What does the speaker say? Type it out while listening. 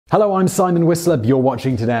Hello, I'm Simon Whistler. You're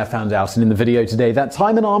watching Today I Found Out, and in the video today, that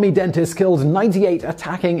time an army dentist killed 98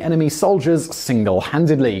 attacking enemy soldiers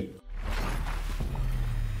single-handedly.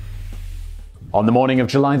 On the morning of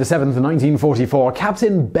July 7th, 1944,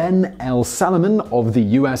 Captain Ben L. Salomon of the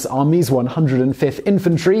U.S. Army's 105th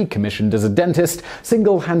Infantry, commissioned as a dentist,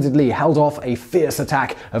 single-handedly held off a fierce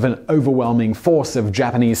attack of an overwhelming force of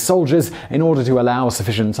Japanese soldiers in order to allow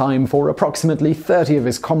sufficient time for approximately 30 of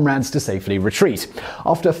his comrades to safely retreat.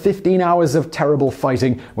 After 15 hours of terrible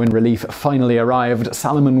fighting, when relief finally arrived,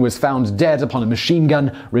 Salomon was found dead upon a machine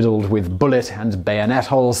gun, riddled with bullet and bayonet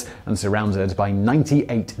holes, and surrounded by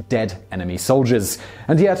 98 dead enemy soldiers.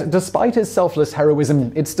 And yet, despite his selfless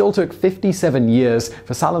heroism, it still took 57 years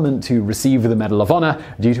for Salomon to receive the Medal of Honor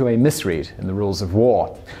due to a misread in the rules of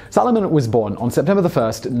war. Salomon was born on September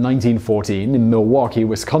 1st, 1914 in Milwaukee,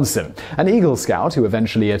 Wisconsin. An Eagle Scout who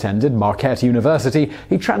eventually attended Marquette University,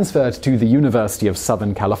 he transferred to the University of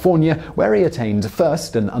Southern California, where he attained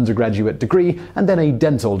first an undergraduate degree and then a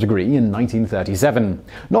dental degree in 1937.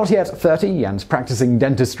 Not yet 30 and practicing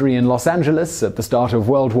dentistry in Los Angeles at the start of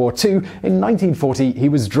World War II, in 1940, he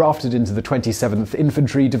was drafted into the 27th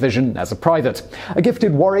Infantry Division as a private. A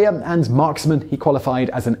gifted warrior and marksman, he qualified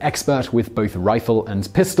as an expert with both rifle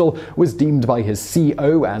and pistol, was deemed by his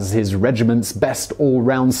CO as his regiment's best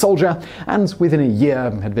all-round soldier, and within a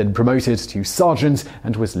year had been promoted to sergeant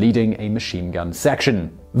and was leading a machine gun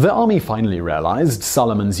section. The Army finally realized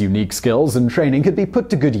Salomon's unique skills and training could be put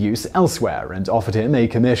to good use elsewhere and offered him a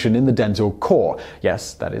commission in the Dental Corps.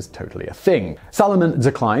 Yes, that is totally a thing. Salomon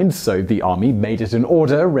declined, so the Army made it an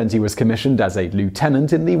order, and he was commissioned as a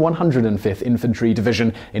lieutenant in the 105th Infantry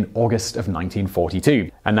Division in August of 1942.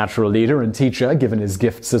 A natural leader and teacher, given his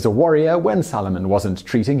gifts as a warrior, when Salomon wasn't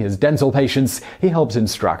treating his dental patients, he helped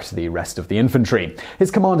instruct the rest of the infantry. His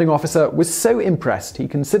commanding officer was so impressed he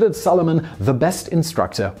considered Salomon the best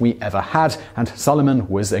instructor we ever had, and Salomon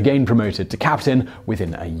was again promoted to captain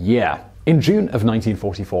within a year. In June of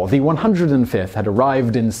 1944, the 105th had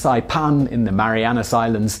arrived in Saipan in the Marianas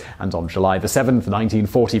Islands, and on July 7th,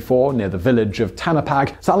 1944, near the village of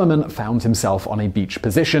Tanapag, Salomon found himself on a beach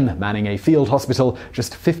position, manning a field hospital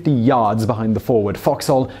just 50 yards behind the forward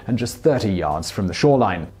foxhole and just 30 yards from the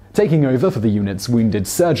shoreline. Taking over for the unit's wounded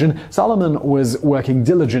surgeon, Salomon was working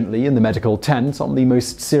diligently in the medical tent on the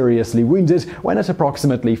most seriously wounded when at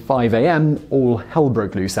approximately 5 a.m. all hell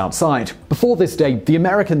broke loose outside. Before this day, the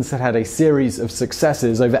Americans had had a series of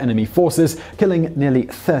successes over enemy forces, killing nearly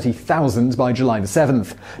 30,000 by July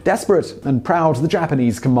 7th. Desperate and proud, the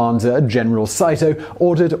Japanese commander, General Saito,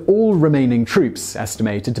 ordered all remaining troops,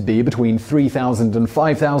 estimated to be between 3,000 and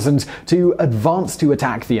 5,000, to advance to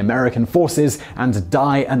attack the American forces and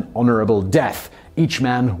die an honorable death. Each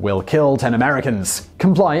man will kill 10 Americans.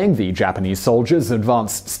 Complying, the Japanese soldiers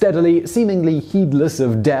advanced steadily, seemingly heedless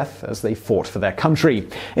of death as they fought for their country.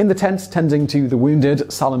 In the tent tending to the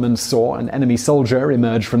wounded, Salomon saw an enemy soldier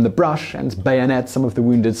emerge from the brush and bayonet some of the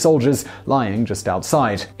wounded soldiers lying just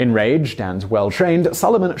outside. Enraged and well-trained,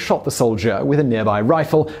 Salomon shot the soldier with a nearby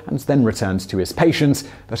rifle and then returned to his patient,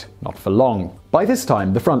 but not for long. By this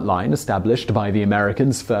time, the front line, established by the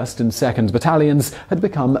Americans' 1st and 2nd Battalions, had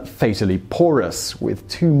become fatally porous, with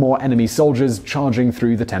 2 more enemy soldiers charging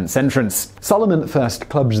through the tent's entrance. Salomon first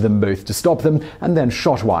clubbed them both to stop them, and then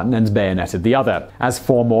shot one and bayoneted the other. As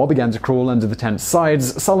 4 more began to crawl under the tent's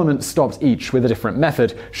sides, Salomon stopped each with a different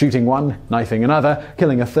method, shooting one, knifing another,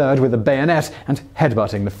 killing a third with a bayonet, and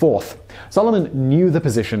headbutting the 4th. Salomon knew the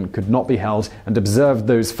position could not be held and observed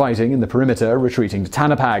those fighting in the perimeter retreating to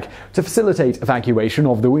Tanapag. To facilitate evacuation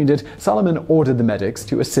of the wounded, Salomon ordered the medics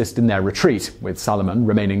to assist in their retreat, with Salomon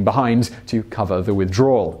remaining behind to cover the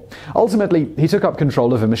withdrawal. Ultimately, he took up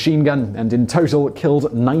control of a machine gun and in total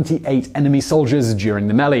killed 98 enemy soldiers during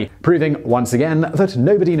the melee, proving once again that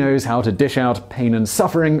nobody knows how to dish out pain and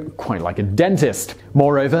suffering quite like a dentist.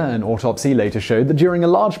 Moreover, an autopsy later showed that during a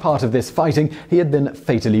large part of this fighting, he had been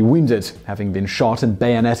fatally wounded, having been shot and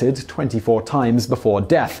bayoneted 24 times before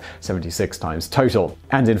death, 76 times total.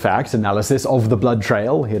 And in fact, analysis of the blood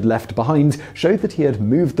trail he had left behind showed that he had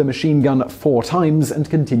moved the machine gun 4 times and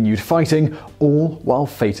continued fighting, all while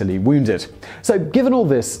fatally wounded. So given all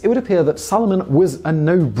this, it would appear that Salomon was a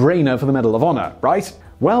no-brainer for the Medal of Honor, right?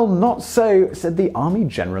 Well, not so, said the Army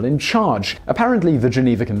General in charge. Apparently, the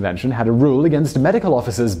Geneva Convention had a rule against medical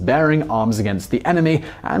officers bearing arms against the enemy,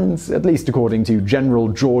 and, at least according to General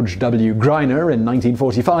George W. Greiner in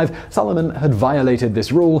 1945, Salomon had violated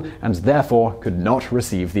this rule and therefore could not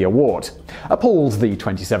receive the award. Appalled, the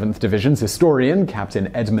 27th Division's historian,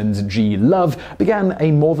 Captain Edmund G. Love, began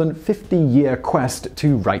a more than 50-year quest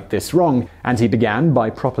to right this wrong, and he began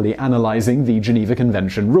by properly analyzing the Geneva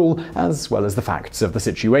Convention rule as well as the facts of the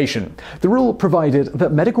situation. The rule provided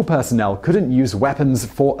that medical personnel couldn't use weapons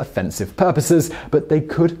for offensive purposes, but they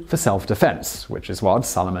could for self-defense, which is what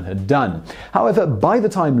Salomon had done. However, by the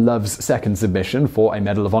time Love's second submission for a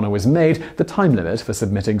Medal of Honor was made, the time limit for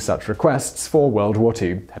submitting such requests for World War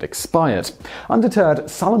II had expired. Undeterred,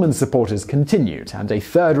 Salomon's supporters continued, and a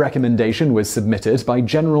third recommendation was submitted by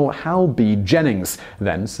General Hal B. Jennings,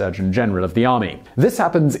 then Surgeon General of the Army. This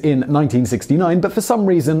happened in 1969, but for some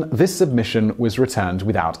reason, this submission was returned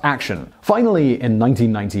without action. Finally, in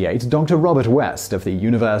 1998, Dr. Robert West of the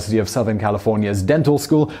University of Southern California's Dental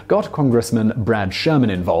School got Congressman Brad Sherman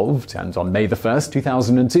involved, and on May 1,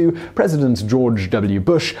 2002, President George W.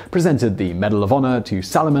 Bush presented the Medal of Honor to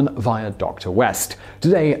Salomon via Dr. West.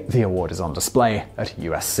 Today, the award is on display at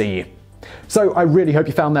USC. So I really hope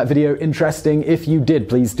you found that video interesting. If you did,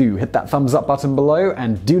 please do hit that thumbs up button below,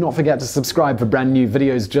 and do not forget to subscribe for brand new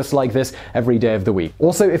videos just like this every day of the week.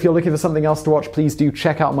 Also, if you're looking for something else to watch, please do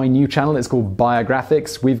check out my new channel. It's called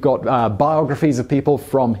Biographics. We've got biographies of people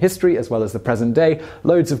from history as well as the present day.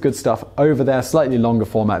 Loads of good stuff over there, slightly longer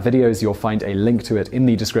format videos. You'll find a link to it in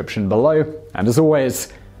the description below. And as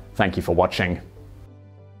always, thank you for watching.